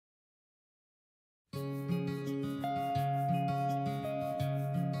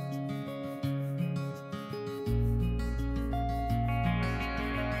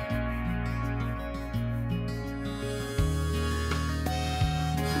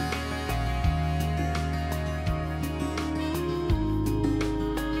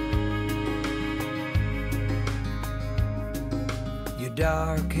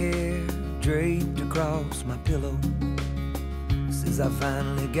dark hair draped across my pillow says I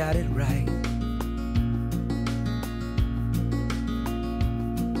finally got it right.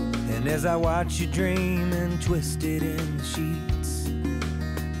 And as I watch you dreaming, twisted in the sheets,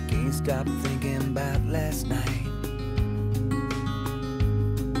 can't stop thinking about last night.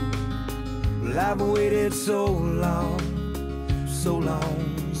 Well, I've waited so long, so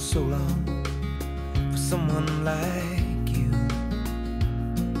long, so long for someone like you.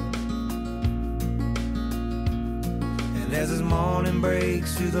 And as this morning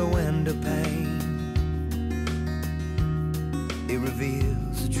breaks through the window pane, it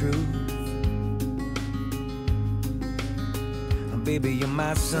reveals the truth. Baby, you're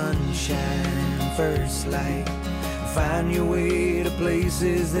my sunshine, first light. Find your way to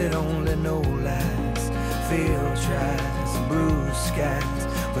places that only know lies. Field tries and bruised skies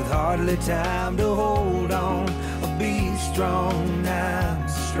with hardly time to hold on. Be strong, I'm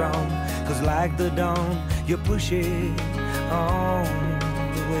strong, 'cause like the dawn, you push it on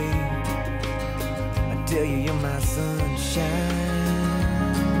the way. I tell you, you're my sunshine.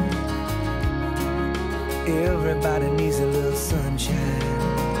 Everybody needs a little sunshine.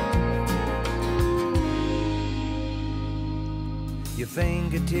 Your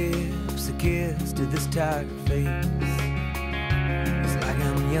fingertips a kiss to this tired face. It's like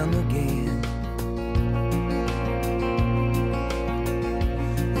I'm young again.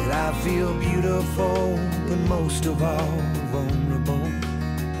 Well, I feel beautiful, but most of all vulnerable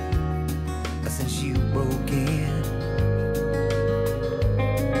since you broke in.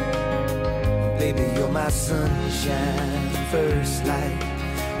 Baby, you're my sunshine, first light.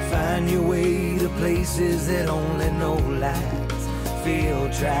 Find your way to places that only know lies.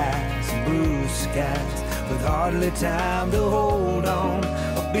 Field tries and bruised skies with hardly time to hold on.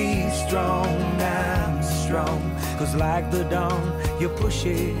 Be strong, I'm strong, 'cause like the dawn, you push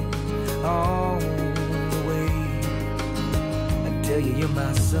it on the way. I tell you, you're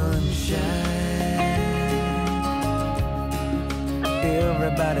my sunshine.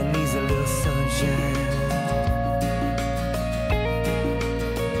 Everybody needs a little sunshine.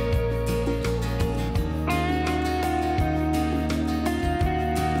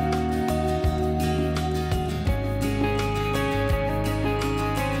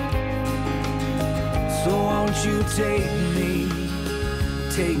 So won't you take me,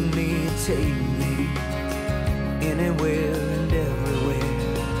 take me, take me anywhere and everywhere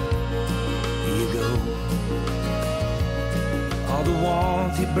you go. All the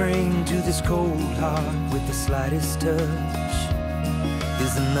warmth you bring to this cold heart with the slightest touch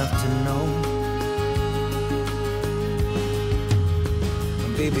is enough to know.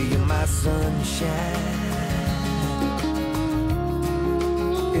 Baby, you're my sunshine.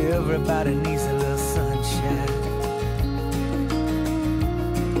 Everybody needs a little sunshine.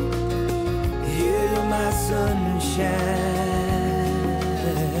 Yeah, you're my sunshine.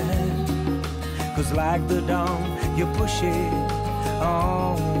 'Cause like the dawn, you push it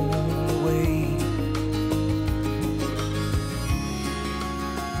all the way.